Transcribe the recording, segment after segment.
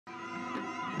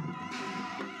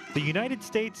The United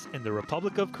States and the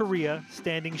Republic of Korea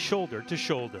standing shoulder to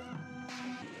shoulder.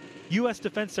 U.S.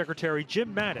 Defense Secretary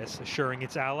Jim Mattis assuring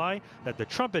its ally that the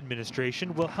Trump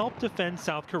administration will help defend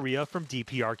South Korea from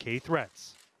DPRK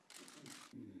threats.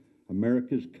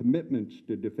 America's commitments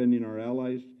to defending our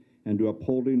allies and to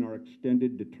upholding our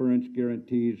extended deterrence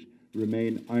guarantees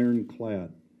remain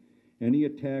ironclad. Any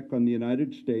attack on the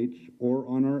United States or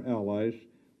on our allies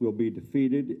will be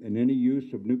defeated, and any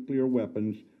use of nuclear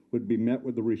weapons would be met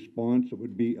with a response that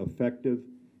would be effective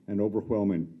and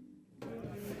overwhelming.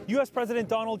 U.S. President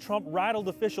Donald Trump rattled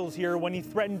officials here when he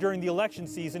threatened during the election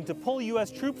season to pull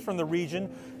U.S. troops from the region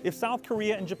if South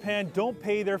Korea and Japan don't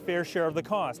pay their fair share of the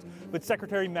cost. But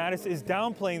Secretary Mattis is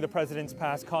downplaying the president's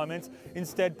past comments,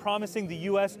 instead promising the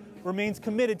U.S. remains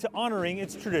committed to honoring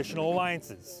its traditional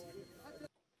alliances.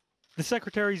 The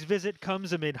secretary's visit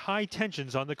comes amid high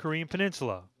tensions on the Korean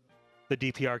Peninsula. The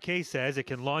DPRK says it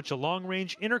can launch a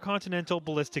long-range intercontinental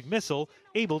ballistic missile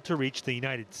able to reach the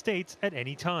United States at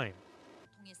any time.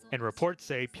 And reports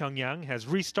say Pyongyang has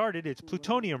restarted its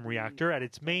plutonium reactor at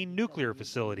its main nuclear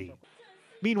facility.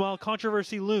 Meanwhile,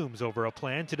 controversy looms over a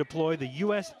plan to deploy the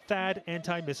U.S. THAAD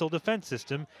anti-missile defense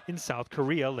system in South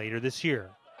Korea later this year.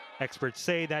 Experts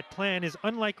say that plan is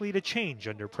unlikely to change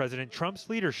under President Trump's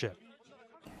leadership.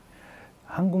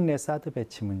 한국 내 사드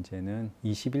배치 문제는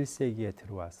 21세기에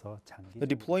들어와서 The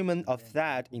deployment of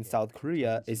THAAD in South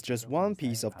Korea is just one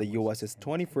piece of the U.S.'s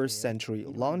 21st century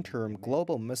long-term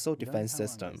global missile defense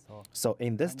system. So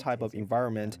in this type of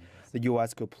environment, the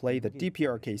U.S. could play the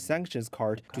DPRK sanctions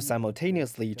card to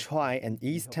simultaneously try and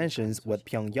ease tensions with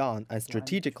Pyongyang and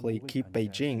strategically keep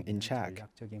Beijing in check.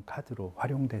 카드로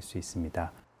활용될 수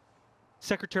있습니다.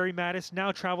 Secretary Mattis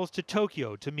now travels to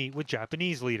Tokyo to meet with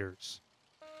Japanese leaders.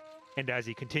 And as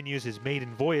he continues his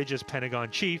maiden voyage as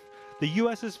Pentagon chief, the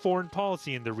U.S.'s foreign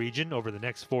policy in the region over the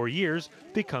next 4 years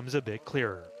becomes a bit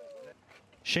clearer.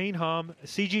 Hahm,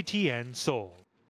 CGTN, Seoul.